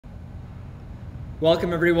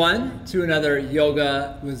Welcome everyone to another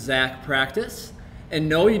Yoga with Zack practice. And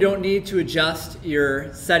no, you don't need to adjust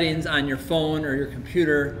your settings on your phone or your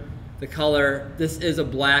computer, the color. This is a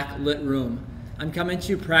black lit room. I'm coming to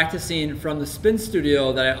you practicing from the spin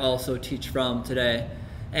studio that I also teach from today.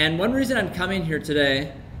 And one reason I'm coming here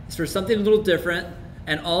today is for something a little different,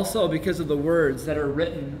 and also because of the words that are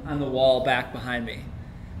written on the wall back behind me.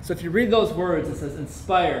 So if you read those words, it says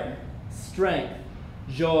inspire, strength,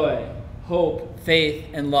 joy, hope, faith,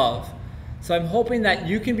 and love. So I'm hoping that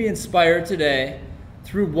you can be inspired today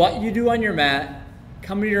through what you do on your mat,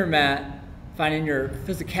 coming to your mat, finding your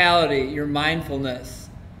physicality, your mindfulness,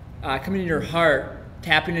 coming to your heart,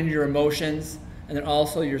 tapping into your emotions, and then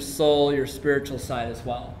also your soul, your spiritual side as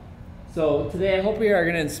well. So today I hope we are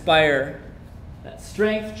going to inspire that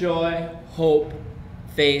strength, joy, hope,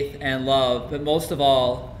 faith, and love. But most of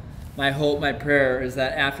all, my hope, my prayer is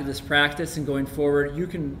that after this practice and going forward, you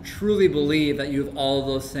can truly believe that you have all of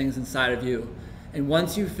those things inside of you. And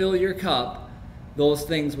once you fill your cup, those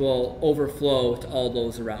things will overflow to all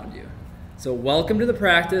those around you. So welcome to the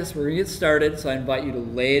practice. We're going to get started. So I invite you to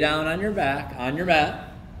lay down on your back, on your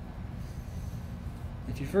mat.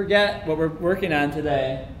 If you forget what we're working on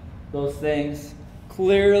today, those things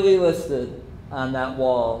clearly listed on that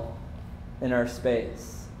wall in our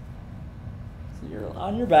space. So you're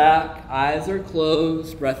on your back, eyes are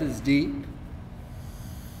closed, breath is deep.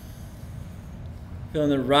 Feeling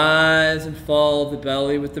the rise and fall of the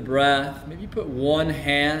belly with the breath. Maybe you put one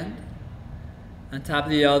hand on top of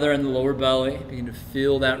the other in the lower belly. Begin to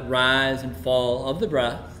feel that rise and fall of the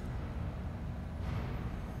breath.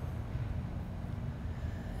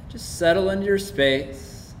 Just settle into your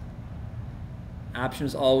space. Option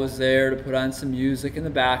is always there to put on some music in the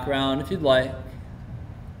background if you'd like.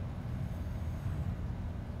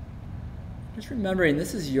 Just remembering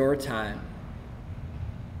this is your time.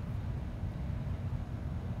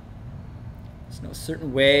 There's no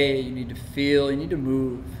certain way you need to feel, you need to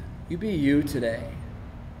move. You be you today.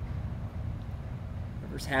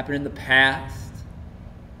 Whatever's happened in the past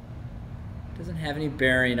doesn't have any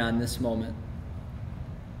bearing on this moment.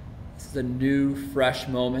 This is a new, fresh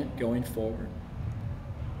moment going forward.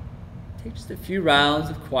 Take just a few rounds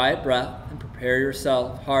of quiet breath and prepare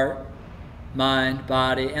yourself, heart, mind,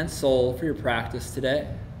 body, and soul for your practice today.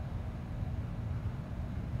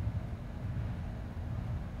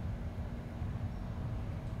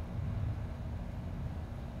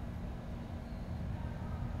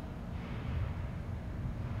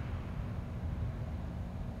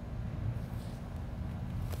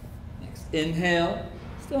 Next, inhale.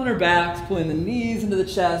 Still on our backs, pulling the knees into the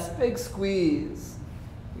chest, big squeeze.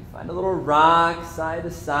 We find a little rock, side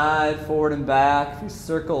to side, forward and back, a few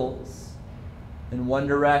circles in one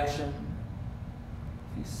direction,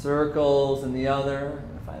 a few circles in the other. We're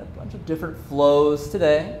going to find a bunch of different flows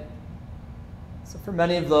today. So for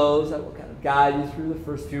many of those, I will kind of guide you through the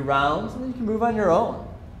first few rounds, and then you can move on your own.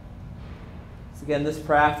 So again, this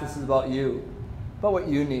practice is about you, about what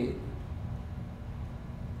you need.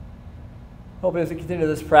 Hoping as we continue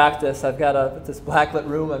this practice, I've got this black lit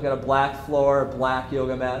room, I've got a black floor, a black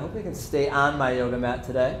yoga mat. Hopefully I can stay on my yoga mat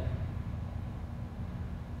today.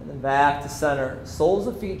 And then back to center. Soles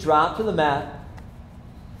of feet drop to the mat.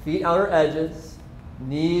 Feet outer edges.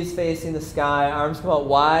 Knees facing the sky. Arms come out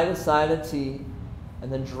wide as side of T.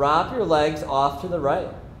 And then drop your legs off to the right.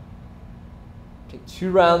 Take 2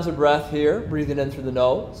 rounds of breath here. Breathing in through the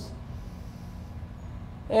nose.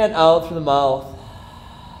 And out through the mouth.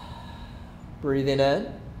 Breathing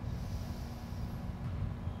in.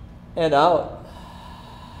 And out.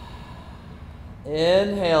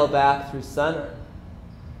 Inhale back through center.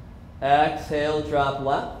 Exhale, drop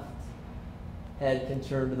left. Head can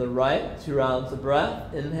turn to the right. 2 rounds of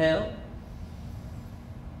breath. Inhale.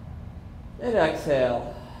 And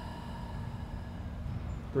exhale.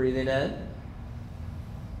 Breathing in.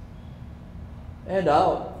 And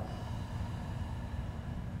out.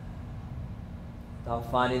 Now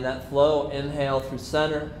finding that flow. Inhale through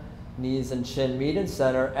center. Knees and chin meet in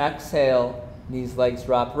center. Exhale. Knees, legs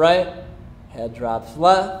drop right. Head drops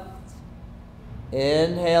left.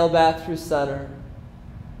 Inhale back through center.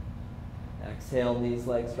 Exhale, knees,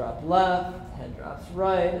 legs drop left. Head drops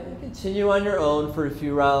right. And continue on your own for a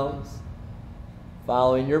few rounds.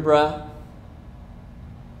 Following your breath.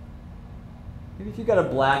 Maybe if you've got a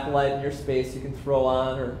black light in your space you can throw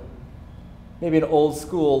on, or maybe an old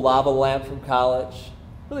school lava lamp from college.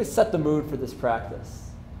 Really set the mood for this practice.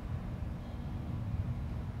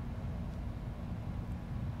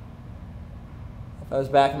 If I was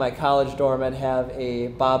back in my college dorm, I'd have a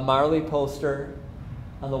Bob Marley poster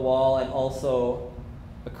on the wall and also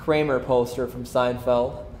a Kramer poster from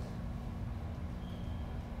Seinfeld.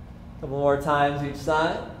 Couple more times each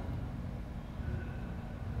side.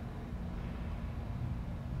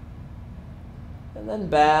 And then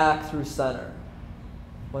back through center.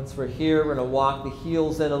 Once we're here, we're going to walk the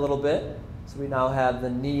heels in a little bit. So we now have the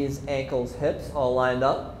knees, ankles, hips all lined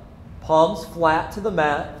up. Palms flat to the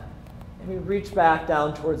mat. And we reach back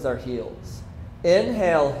down towards our heels.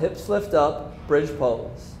 Inhale, hips lift up, bridge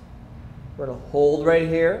pose. We're going to hold right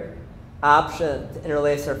here. Option to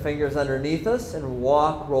interlace our fingers underneath us and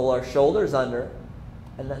walk, roll our shoulders under.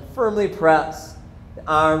 And then firmly press the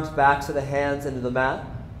arms, backs of the hands into the mat.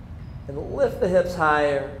 And lift the hips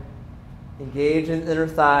higher. Engage in the inner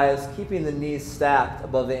thighs, keeping the knees stacked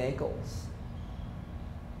above the ankles.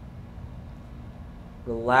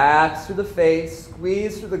 Relax through the face,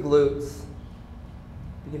 squeeze through the glutes.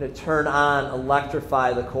 Begin to turn on,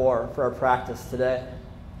 electrify the core for our practice today.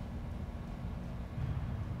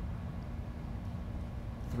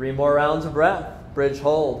 3 more rounds of breath. Bridge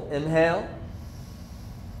hold. Inhale.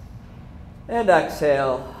 And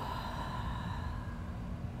exhale.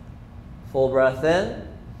 Full breath in.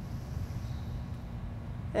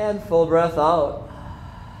 And full breath out.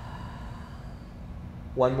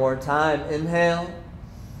 One more time. Inhale.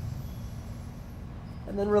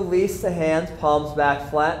 And then release the hands, palms back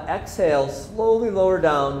flat. Exhale, slowly lower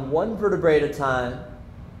down, 1 vertebrae at a time,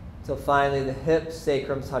 until finally the hips,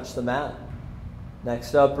 sacrum touch the mat.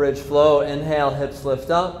 Next up, bridge flow. Inhale, hips lift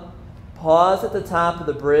up. Pause at the top of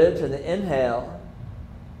the bridge and the inhale.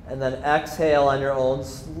 And then exhale on your own,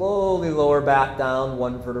 slowly lower back down,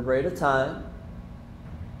 1 vertebrae at a time.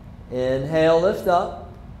 Inhale, lift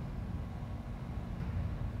up.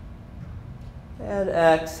 And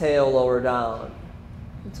exhale, lower down.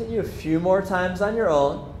 Continue a few more times on your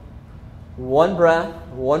own. 1 breath,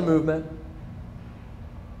 1 movement.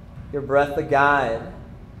 Your breath the guide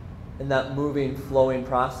in that moving, flowing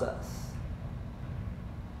process.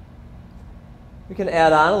 We can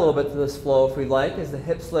add on a little bit to this flow if we'd like. As the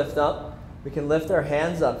hips lift up, we can lift our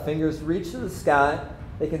hands up. Fingers reach to the sky.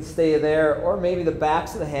 They can stay there, or maybe the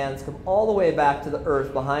backs of the hands come all the way back to the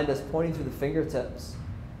earth behind us, pointing through the fingertips.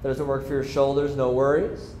 If that doesn't work for your shoulders, no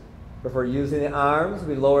worries. But if we're using the arms,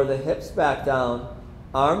 we lower the hips back down.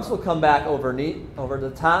 Arms will come back over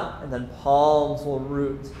the top, and then palms will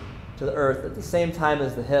root to the earth at the same time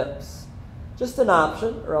as the hips. Just an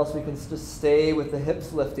option, or else we can just stay with the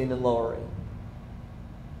hips lifting and lowering.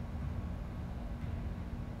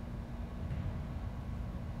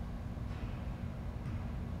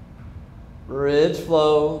 Bridge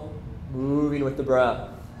flow, moving with the breath.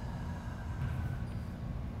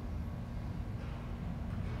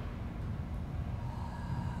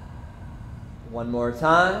 One more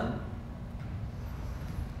time.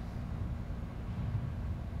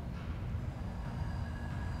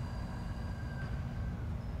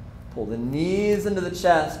 Pull the knees into the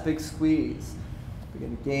chest, big squeeze.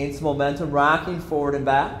 Begin to gain some momentum, rocking forward and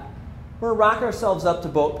back. We're going to rock ourselves up to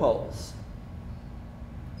boat pose.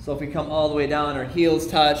 So if we come all the way down, our heels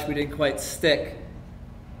touch, we didn't quite stick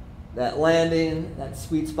that landing, that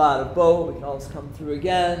sweet spot of boat, we can always come through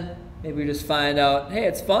again. Maybe we just find out, hey,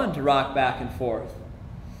 it's fun to rock back and forth.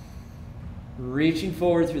 Reaching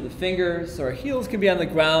forward through the fingers, so our heels can be on the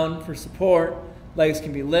ground for support, legs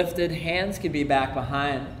can be lifted, hands can be back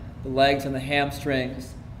behind the legs and the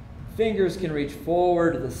hamstrings. Fingers can reach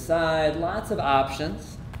forward to the side, lots of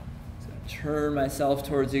options. Turn myself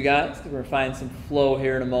towards you guys. We're going to find some flow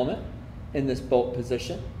here in a moment in this boat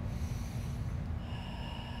position.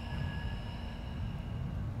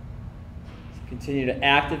 So continue to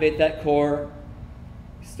activate that core.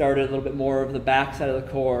 Started a little bit more of the back side of the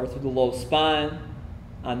core through the low spine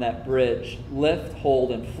on that bridge. Lift,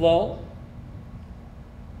 hold, and flow.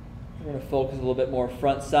 We're going to focus a little bit more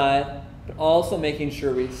front side, but also making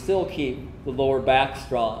sure we still keep the lower back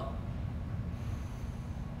strong.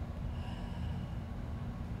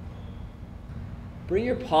 Bring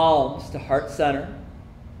your palms to heart center.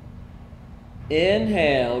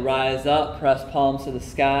 Inhale, rise up, press palms to the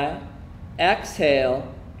sky.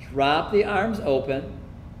 Exhale, drop the arms open.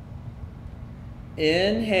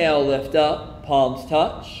 Inhale, lift up, palms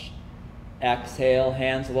touch. Exhale,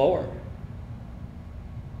 hands lower.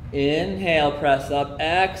 Inhale, press up.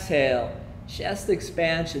 Exhale, chest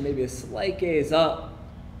expansion, maybe a slight gaze up.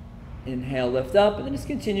 Inhale, lift up, and then just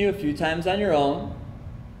continue a few times on your own.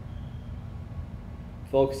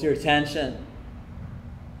 Focus your attention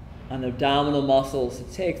on the abdominal muscles to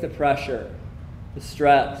take the pressure, the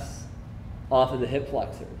stress off of the hip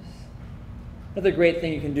flexors. Another great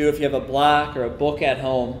thing you can do if you have a block or a book at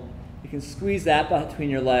home, you can squeeze that between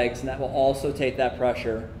your legs, and that will also take that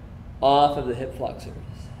pressure off of the hip flexors.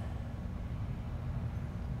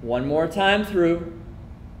 One more time through.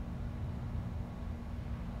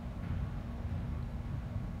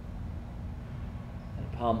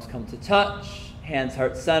 Palms come to touch, hands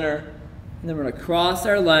heart center, and then we're going to cross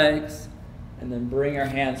our legs and then bring our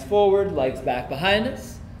hands forward, legs back behind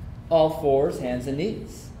us, all fours, hands and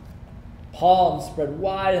knees. Palms spread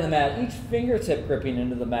wide in the mat, each fingertip gripping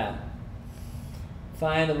into the mat.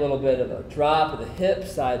 Find a little bit of a drop of the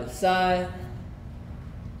hips side to side.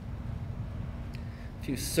 A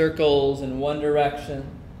few circles in one direction.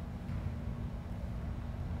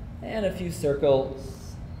 And a few circles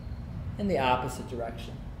in the opposite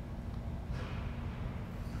direction.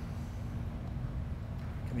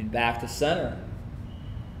 Coming back to center.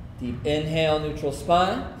 Deep inhale, neutral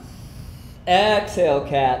spine. Exhale,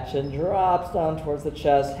 catch, and drops down towards the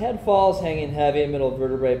chest. Head falls hanging heavy, middle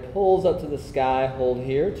vertebrae pulls up to the sky. Hold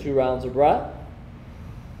here, 2 rounds of breath.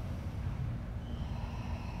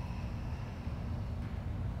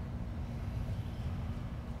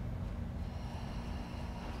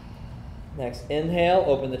 Next, inhale,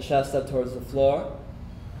 open the chest up towards the floor.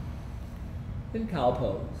 Then cow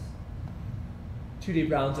pose. 2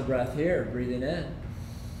 deep rounds of breath here, breathing in.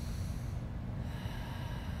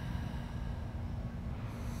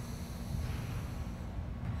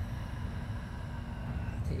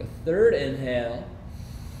 Take a third inhale.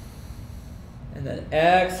 And then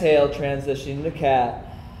exhale, transitioning to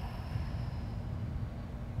cat.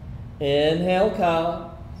 Inhale, cow.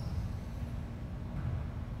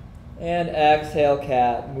 And exhale,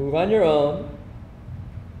 cat. Move on your own.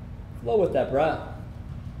 Flow with that breath.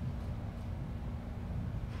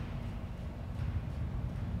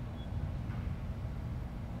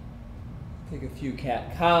 Take a few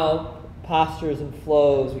cat-cow postures and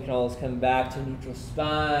flows. We can always come back to neutral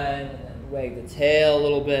spine and wag the tail a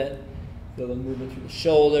little bit. Feel the movement through the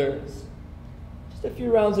shoulders. Just a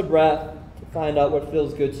few rounds of breath to find out what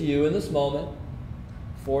feels good to you in this moment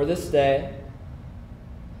for this day.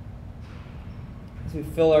 As we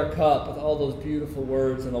fill our cup with all those beautiful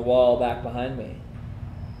words on the wall back behind me.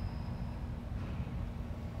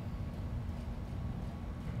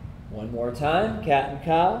 One more time, cat and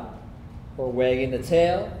cow, or wagging the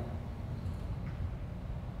tail.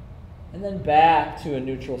 And then back to a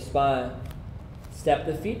neutral spine. Step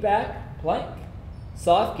the feet back, plank.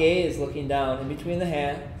 Soft gaze looking down in between the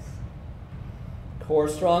hands. Core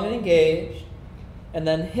strong and engaged. And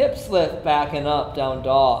then hips lift back and up, down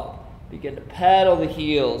dog. Begin to pedal the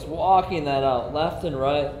heels, walking that out left and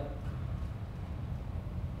right.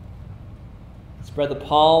 Spread the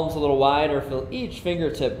palms a little wider, feel each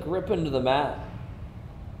fingertip grip into the mat.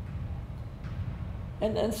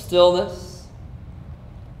 And then stillness,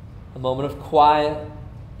 a moment of quiet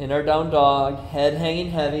in our down dog, head hanging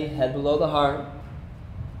heavy, head below the heart.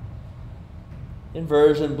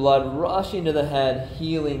 Inversion, blood rushing to the head,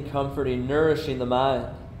 healing, comforting, nourishing the mind.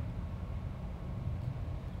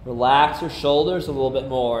 Relax your shoulders a little bit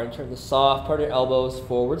more and turn the soft part of your elbows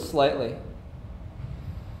forward slightly.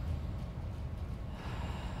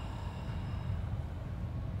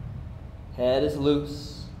 Head is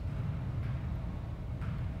loose.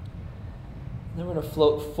 Then we're going to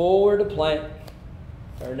float forward to plank.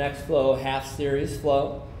 Our next flow, half series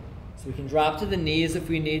flow. So we can drop to the knees if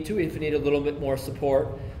we need to, if we need a little bit more support.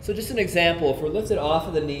 So just an example, if we're lifted off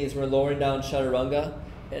of the knees, we're lowering down chaturanga,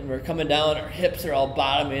 and we're coming down, our hips are all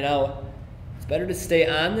bottoming out. It's better to stay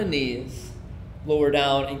on the knees, lower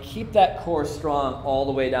down, and keep that core strong all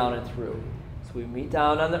the way down and through. So we meet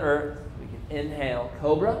down on the earth. We can inhale,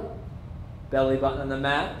 cobra, belly button on the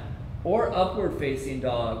mat, or upward facing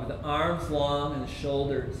dog with the arms long and the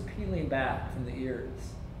shoulders peeling back from the ears.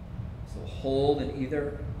 So hold in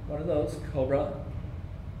either one of those, cobra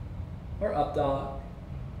or up dog.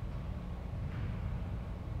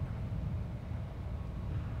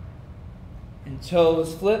 And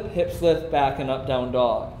toes flip, hips lift, back and up, down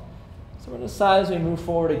dog. So we're going to decide as we move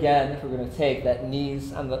forward again if we're going to take that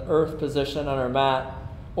knees on the earth position on our mat,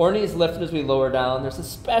 or knees lifted as we lower down. There's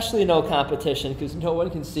especially no competition because no one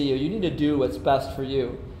can see you. You need to do what's best for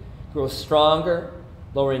you. Grow stronger,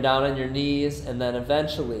 lowering down on your knees, and then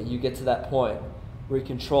eventually you get to that point where you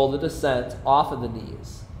control the descent off of the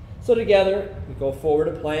knees. So together, we go forward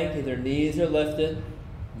to plank, either knees are lifted,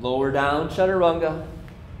 lower down, chaturanga,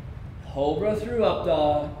 cobra through up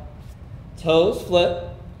dog, toes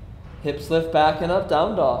flip, hips lift back and up,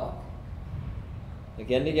 down dog.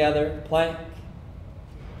 Again together, plank,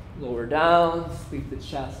 lower down, sweep the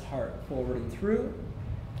chest, heart forward and through,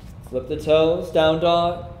 flip the toes, down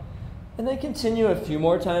dog, and then continue a few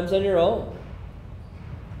more times on your own.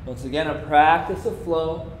 Once again, a practice of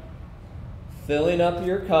flow, filling up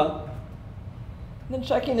your cup, and then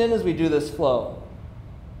checking in as we do this flow.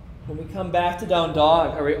 When we come back to down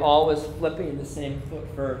dog, are we always flipping the same foot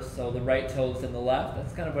first? So the right toes in the left.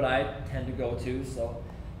 That's kind of what I tend to go to. So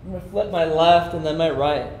I'm going to flip my left and then my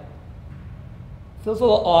right. Feels a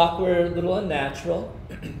little awkward, a little unnatural.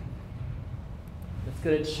 It's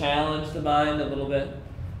going to challenge the mind a little bit.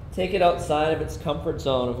 Take it outside of its comfort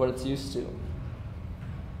zone of what it's used to.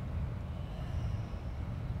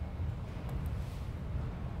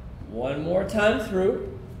 One more time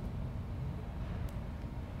through.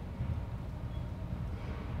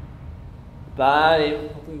 Body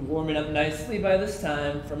hopefully warming up nicely by this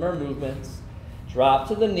time from our movements. Drop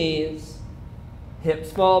to the knees.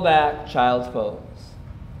 Hips fall back, child's pose.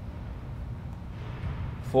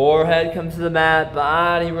 Forehead comes to the mat,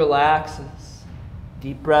 body relaxes.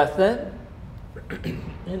 Deep breath in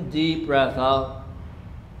and deep breath out.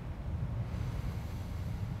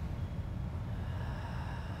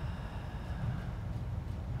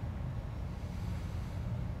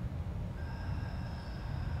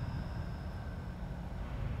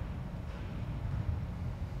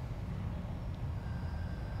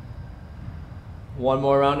 One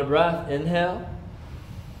more round of breath. Inhale.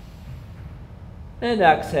 And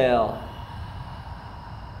exhale.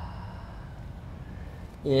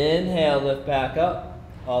 Inhale, lift back up.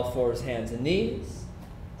 All fours, hands and knees.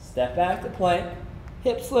 Step back to plank.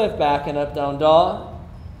 Hips lift back and up, down dog.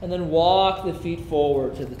 And then walk the feet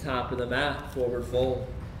forward to the top of the mat. Forward fold.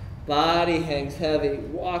 Body hangs heavy.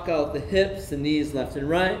 Walk out the hips, the knees left and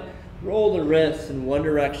right. Roll the wrists in one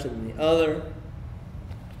direction and the other.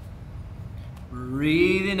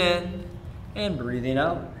 Breathing in and breathing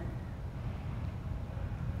out.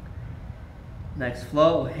 Next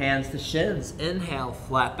flow, hands to shins. Inhale,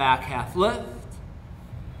 flat back, half lift.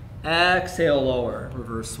 Exhale, lower.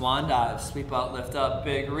 Reverse swan dive. Sweep out, lift up,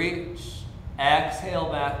 big reach. Exhale,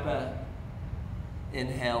 back bend.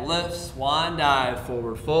 Inhale, lift, swan dive,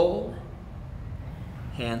 forward fold.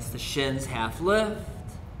 Hands to shins, half lift.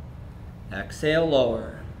 Exhale,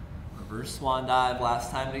 lower. Reverse swan dive,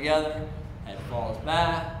 last time together. Head falls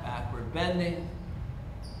back, backward bending.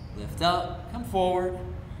 Lift up, come forward.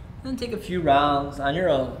 Then take a few rounds on your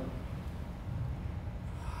own.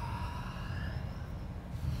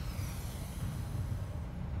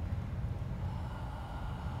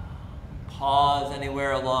 Pause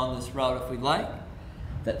anywhere along this route if we'd like.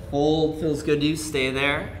 If that fold feels good to you, stay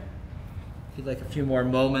there. If you'd like a few more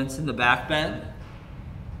moments in the back bend,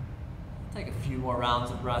 take a few more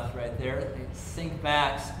rounds of breath right there. Sink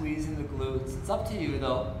back, squeezing the glutes. It's up to you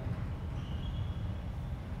though.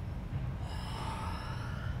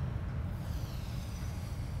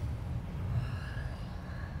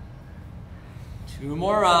 Two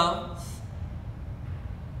more rounds.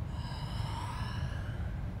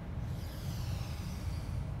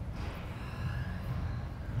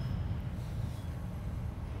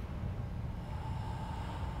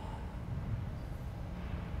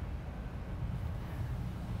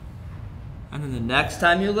 And then the next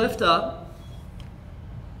time you lift up,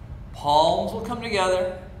 palms will come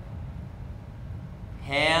together,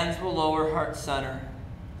 hands will lower heart center,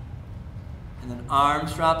 and then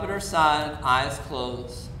arms drop at our side, eyes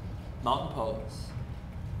closed, mountain pose.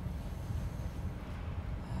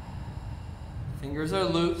 Fingers are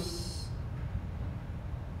loose,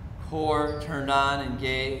 core turned on,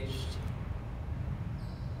 engaged.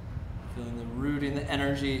 Feeling the rooting, the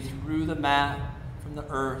energy through the mat, from the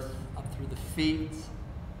earth, up through the feet,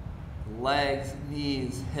 the legs,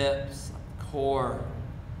 knees, hips, core,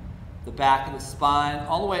 the back of the spine,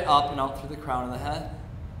 all the way up and out through the crown of the head.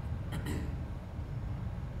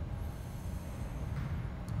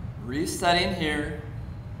 Resetting here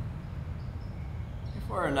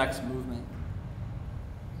before our next movement.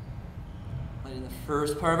 Letting the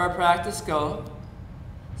first part of our practice go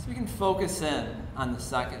so we can focus in on the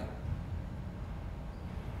second.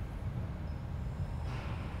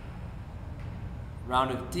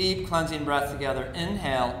 Round of deep cleansing breath together.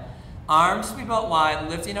 Inhale, arms sweep out wide,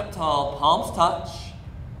 lifting up tall, palms touch,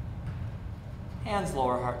 hands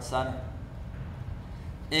lower heart center.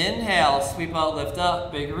 Inhale, sweep out, lift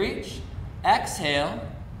up, big reach. Exhale,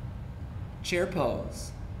 chair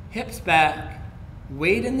pose. Hips back,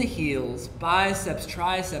 weight in the heels, biceps,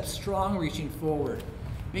 triceps, strong reaching forward.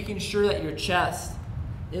 Making sure that your chest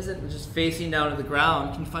isn't just facing down to the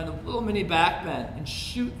ground. You can find a little mini back bend and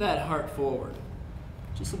shoot that heart forward.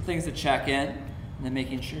 Just some things to check in, and then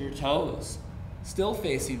making sure your toes still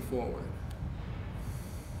facing forward.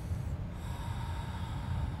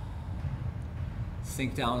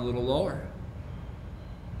 Sink down a little lower.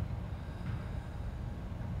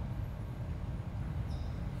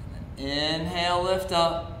 And then inhale, lift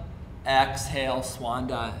up. Exhale, swan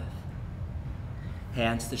dive.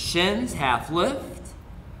 Hands to shins, half lift.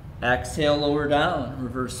 Exhale, lower down.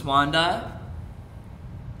 Reverse swan dive.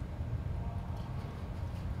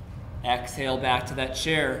 Exhale back to that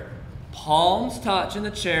chair. Palms touch in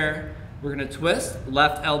the chair. We're going to twist,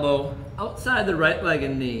 left elbow outside the right leg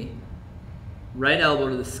and knee. Right elbow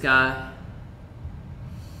to the sky.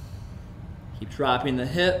 Keep dropping the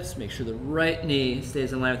hips. Make sure the right knee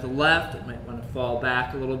stays in line with the left. It might want to fall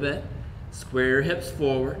back a little bit. Square your hips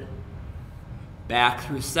forward. Back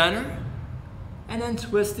through center. And then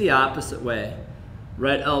twist the opposite way.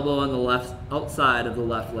 Right elbow on the left outside of the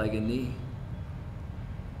left leg and knee.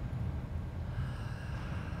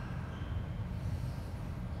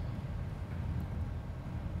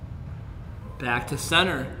 Back to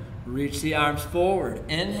center. Reach the arms forward.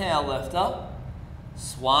 Inhale, lift up.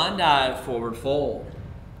 Swan dive, forward fold.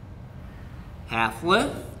 Half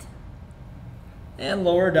lift. And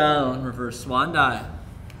lower down, reverse swan dive.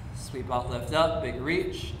 Sweep out, lift up, big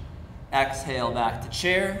reach. Exhale, back to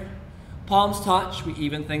chair. Palms touch. We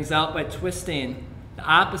even things out by twisting the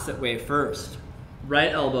opposite way first.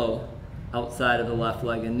 Right elbow outside of the left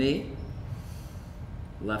leg and knee.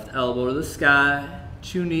 Left elbow to the sky.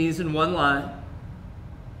 2 knees in one line.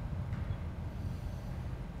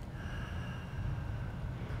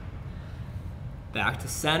 Back to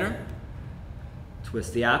center.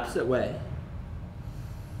 Twist the opposite way.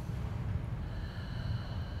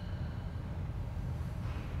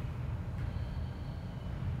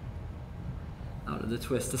 Out of the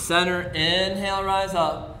twist to center. Inhale, rise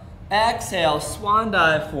up. Exhale, swan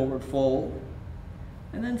dive, forward fold.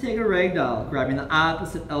 And then take a ragdoll, grabbing the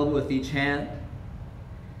opposite elbow with each hand.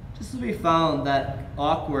 Just as we found that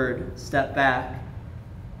awkward step back,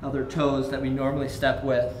 other toes that we normally step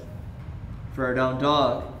with for our down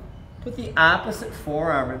dog, put the opposite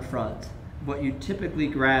forearm in front of what you typically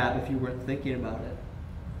grab if you weren't thinking about it.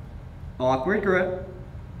 Awkward grip,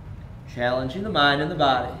 challenging the mind and the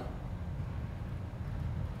body.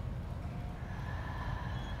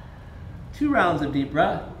 2 rounds of deep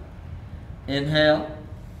breath. Inhale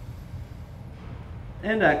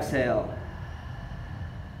and exhale.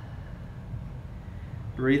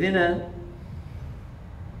 Breathing in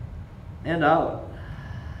and out.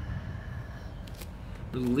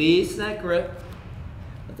 Release that grip.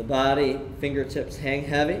 Let the body, fingertips hang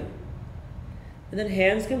heavy. And then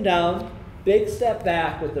hands come down. Big step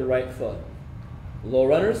back with the right foot. Low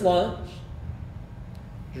runner's lunge.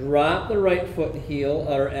 Drop the right foot and heel,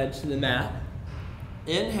 outer edge to the mat.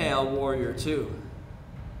 Inhale, warrior 2.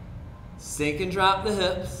 Sink and drop the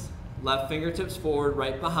hips. Left fingertips forward,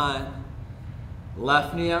 right behind.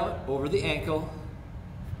 Left knee out over the ankle.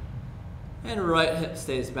 And right hip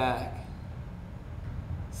stays back.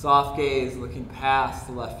 Soft gaze looking past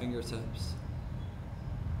the left fingertips.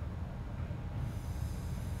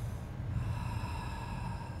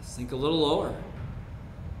 Sink a little lower.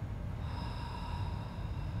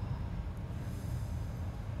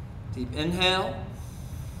 Deep inhale.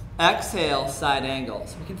 Exhale, side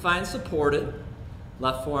angles. We can find supported.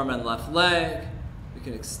 Left forearm and left leg. We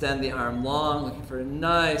can extend the arm long, looking for a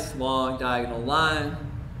nice long diagonal line.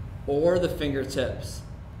 Or the fingertips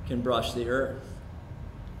can brush the earth.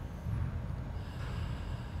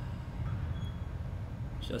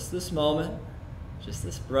 Just this moment, just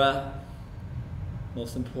this breath.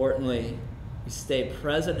 Most importantly, we stay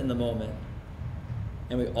present in the moment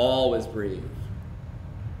and we always breathe.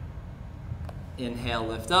 Inhale,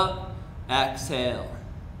 lift up. Exhale,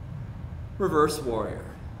 reverse warrior.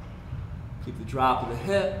 Keep the drop of the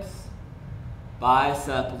hips.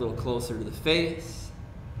 Bicep a little closer to the face.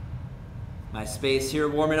 My space here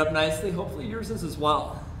warming up nicely. Hopefully yours is as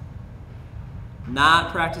well.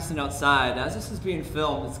 Not practicing outside. As this is being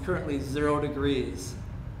filmed, it's currently 0 degrees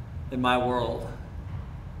in my world.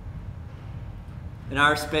 In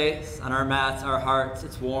our space, on our mats, our hearts,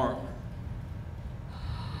 it's warm.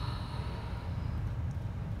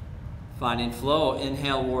 Finding flow.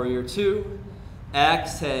 Inhale, warrior 2.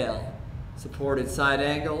 Exhale, supported side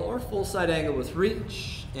angle or full side angle with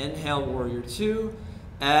reach. Inhale, warrior 2.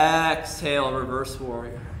 Exhale, reverse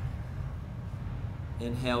warrior.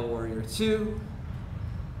 Inhale, warrior 2.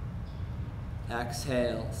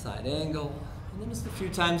 Exhale, side angle. And then just a few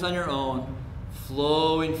times on your own,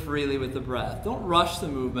 flowing freely with the breath. Don't rush the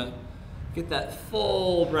movement. Get that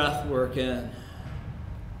full breath work in.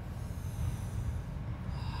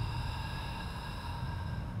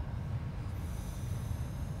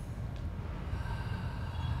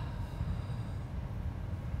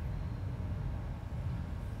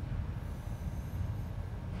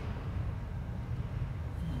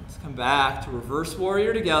 Let's come back to reverse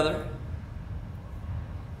warrior together.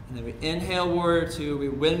 And then we inhale, warrior 2. We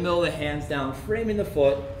windmill the hands down, framing the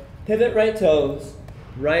foot. Pivot right toes.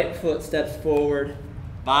 Right foot steps forward.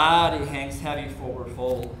 Body hangs heavy, forward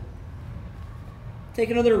fold. Take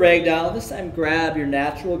another ragdoll. This time grab your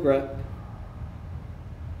natural grip.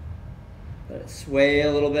 Let it sway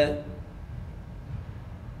a little bit.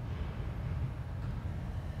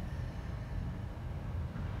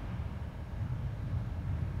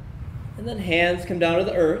 And then hands come down to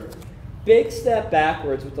the earth. Big step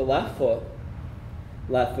backwards with the left foot.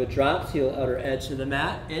 Left foot drops, heel outer edge to the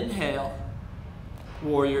mat. Inhale.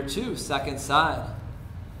 Warrior two, second side.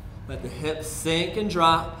 Let the hips sink and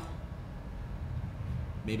drop.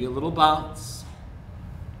 Maybe a little bounce.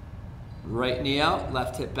 Right knee out,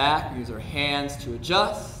 left hip back. Use our hands to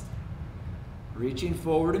adjust. Reaching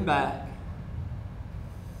forward and back.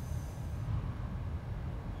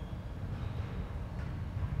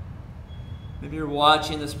 Maybe you're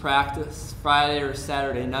watching this practice Friday or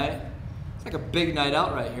Saturday night. It's like a big night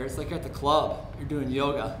out right here. It's like you're at the club. You're doing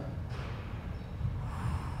yoga.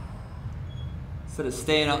 Instead of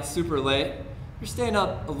staying out super late, you're staying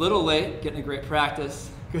up a little late, getting a great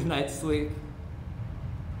practice, good night's sleep.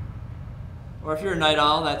 Or if you're a night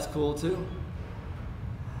owl, that's cool too.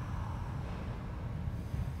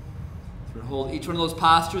 So we're going to hold each one of those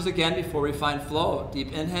postures again before we find flow.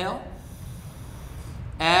 Deep inhale.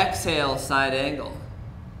 Exhale, side angle.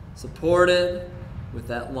 Supported with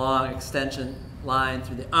that long extension line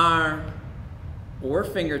through the arm or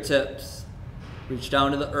fingertips. Reach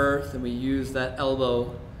down to the earth and we use that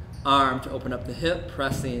elbow arm to open up the hip,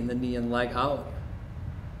 pressing the knee and leg out.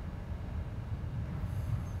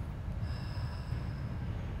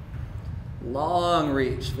 Long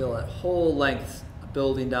reach, feel that whole length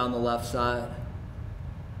building down the left side.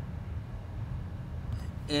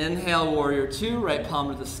 Inhale, warrior two, right palm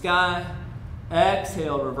to the sky.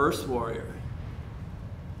 Exhale, reverse warrior.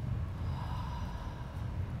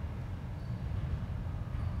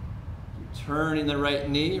 Keep turning the right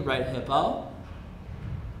knee, right hip out.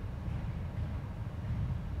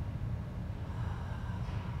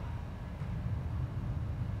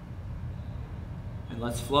 And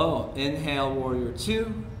let's flow. Inhale, warrior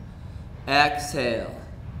two. Exhale.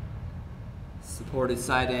 Supported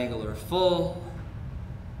side angle or full.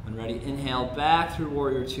 When ready, inhale back through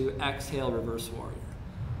warrior two, exhale, reverse warrior.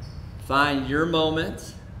 Find your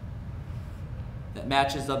moment that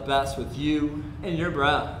matches up best with you and your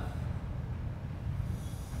breath.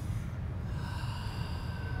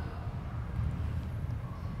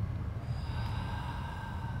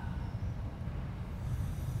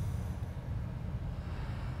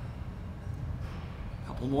 A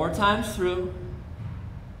couple more times through.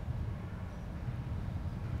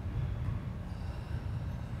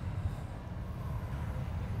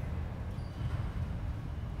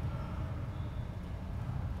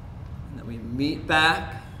 We meet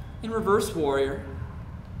back in reverse warrior.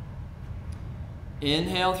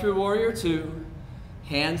 Inhale through warrior two.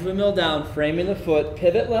 Hands windmill down, framing the foot,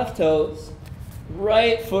 pivot left toes.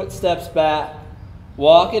 Right foot steps back.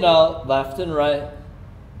 Walk it out, left and right.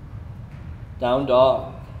 Down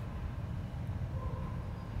dog.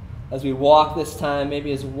 As we walk this time,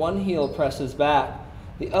 maybe as one heel presses back,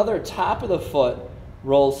 the other top of the foot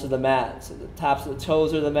rolls to the mat. So the tops of the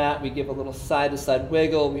toes are the mat. We give a little side-to-side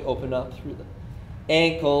wiggle. We open up through the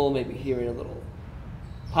ankle, maybe hearing a little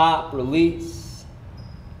pop, release.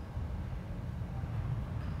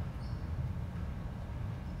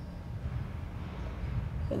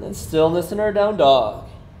 And then stillness in our down dog.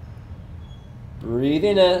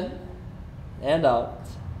 Breathing in and out.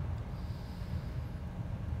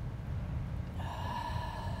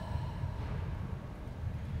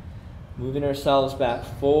 Moving ourselves back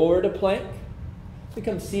forward to plank.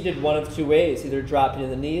 Become seated one of two ways, either dropping to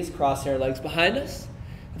the knees, crossing our legs behind us.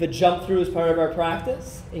 If a jump through is part of our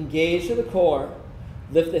practice, engage to the core,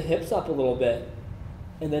 lift the hips up a little bit,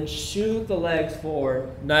 and then shoot the legs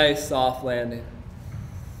forward. Nice soft landing.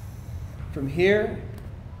 From here,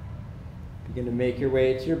 begin to make your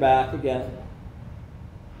way to your back again.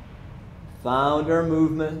 Found our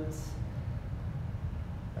movements,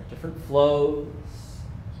 our different flows.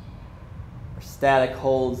 Static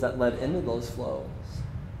holds that led into those flows.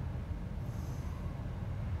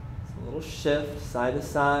 It's a little shift side to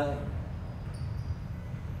side.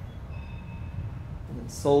 And then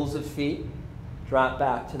soles of feet drop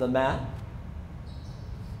back to the mat.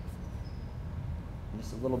 And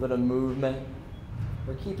just a little bit of movement.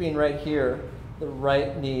 We're keeping right here the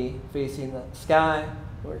right knee facing the sky.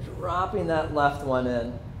 We're dropping that left one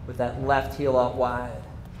in with that left heel out wide.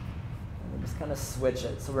 Just kind of switch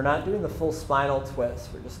it. So we're not doing the full spinal twist.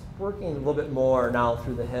 We're just working a little bit more now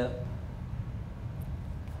through the hip.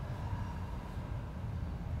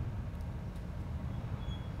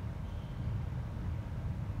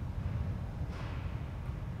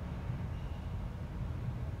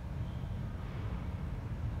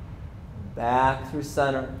 Back through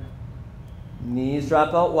center. Knees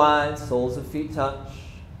drop out wide, soles of feet touch.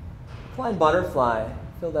 Flying butterfly.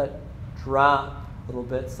 Feel that drop a little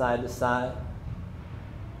bit side to side.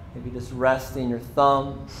 Maybe just resting your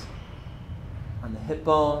thumbs on the hip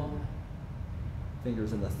bone,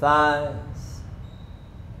 fingers in the thighs.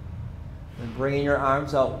 And bringing your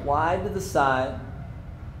arms out wide to the side.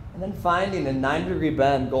 And then finding a 90-degree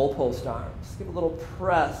bend, goalpost arms. Give a little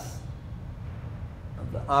press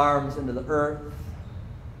of the arms into the earth,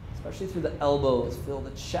 especially through the elbows. Feel the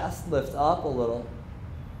chest lift up a little.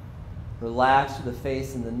 Relax through the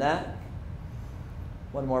face and the neck.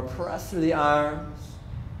 One more press through the arms.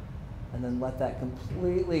 And then let that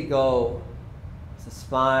completely go as the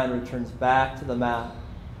spine returns back to the mat.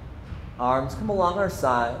 Arms come along our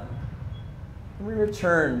side. And we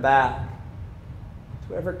return back to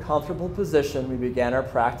whatever comfortable position we began our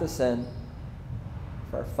practice in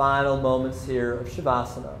for our final moments here of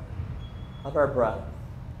Shavasana, of our breath.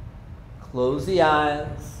 Close the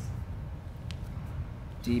eyes.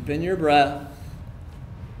 Deepen your breath.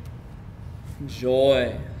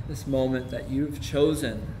 Enjoy this moment that you've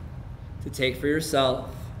chosen to take for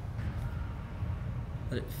yourself.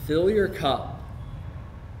 Let it fill your cup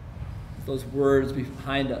with those words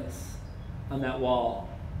behind us on that wall,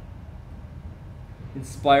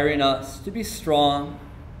 inspiring us to be strong,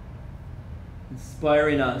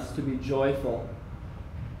 inspiring us to be joyful,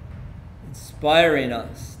 inspiring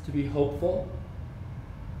us to be hopeful,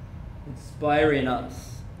 inspiring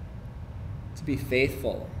us to be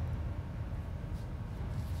faithful,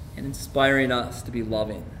 and inspiring us to be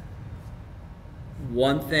loving.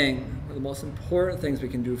 One thing, one of the most important things we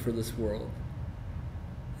can do for this world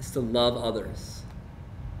is to love others.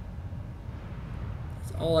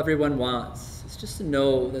 That's all everyone wants. It's just to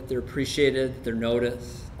know that they're appreciated, that they're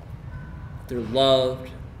noticed, that they're loved,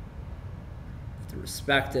 that they're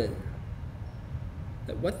respected,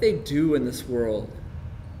 that what they do in this world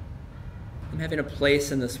and having a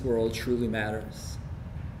place in this world truly matters.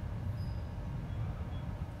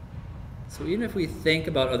 So even if we think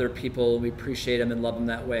about other people, we appreciate them and love them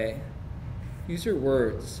that way, use your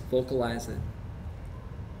words, vocalize it.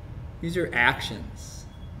 Use your actions.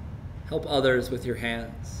 Help others with your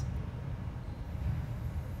hands.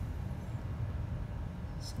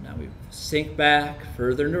 So now we sink back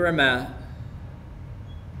further into our mat.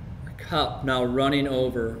 Our cup now running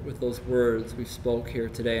over with those words we spoke here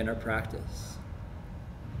today in our practice.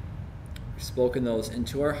 We've spoken those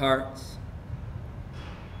into our hearts,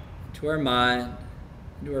 into our mind,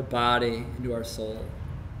 into our body, into our soul.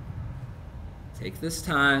 Take this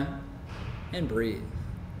time and breathe.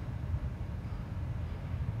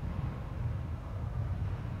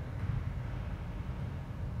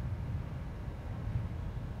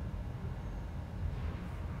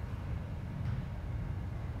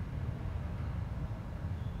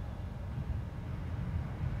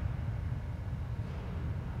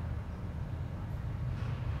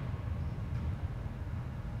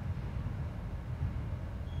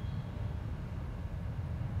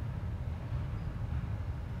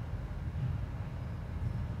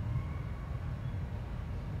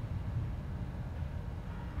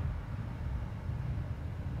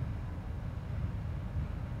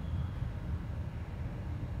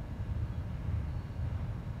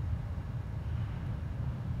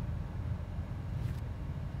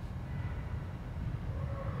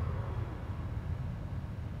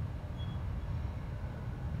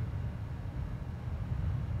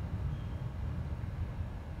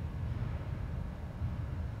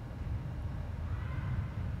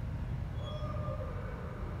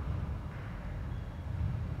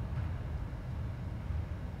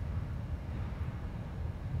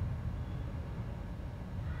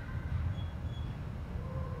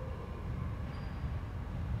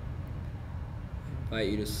 I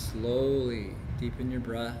invite you to slowly deepen your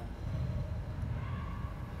breath.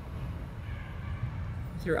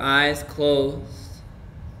 With your eyes closed,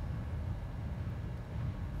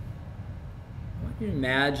 I want you to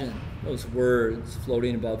imagine those words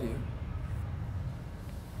floating above you.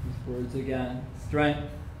 These words again: strength,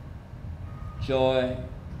 joy,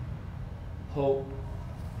 hope,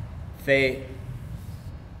 faith,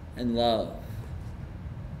 and love.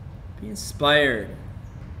 Be inspired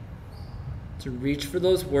to reach for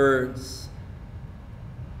those words,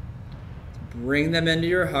 to bring them into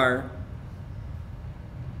your heart,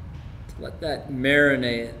 to let that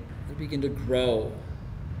marinate and begin to grow.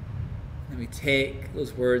 And we take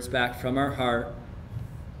those words back from our heart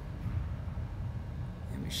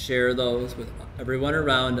and we share those with everyone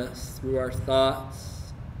around us through our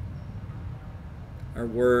thoughts, our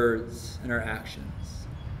words, and our actions.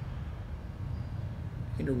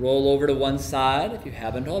 You can roll over to one side if you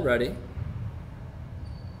haven't already.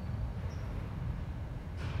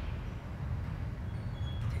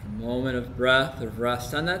 Take a moment of breath, of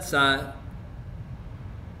rest on that side.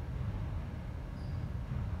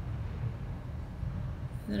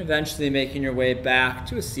 And then eventually making your way back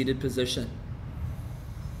to a seated position.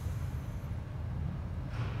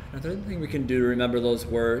 Another thing we can do to remember those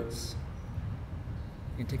words,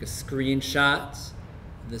 you can take a screenshot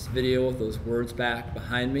of this video with those words back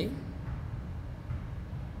behind me.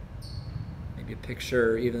 Maybe a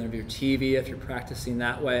picture even of your TV if you're practicing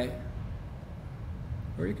that way,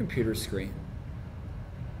 or your computer screen.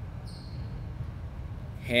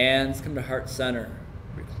 Hands come to heart center.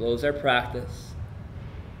 We close our practice.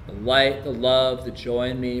 The light, the love, the joy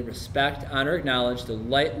in me, respect, honor, acknowledge the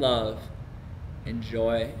light, love, and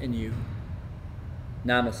joy in you.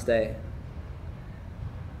 Namaste.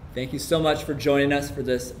 Thank you so much for joining us for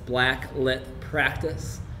this black lit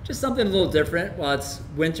practice. Just something a little different. While it's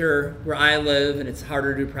winter where I live and it's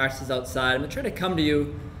harder to do practices outside, I'm going to try to come to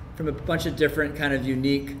you from a bunch of different kind of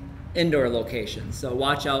unique indoor locations. So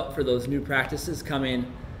watch out for those new practices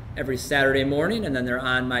coming every Saturday morning, and then they're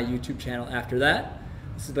on my YouTube channel after that.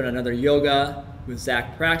 This has been another Yoga with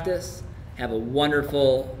Zack practice. Have a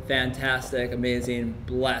wonderful, fantastic, amazing,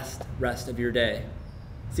 blessed rest of your day.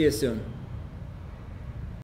 See you soon.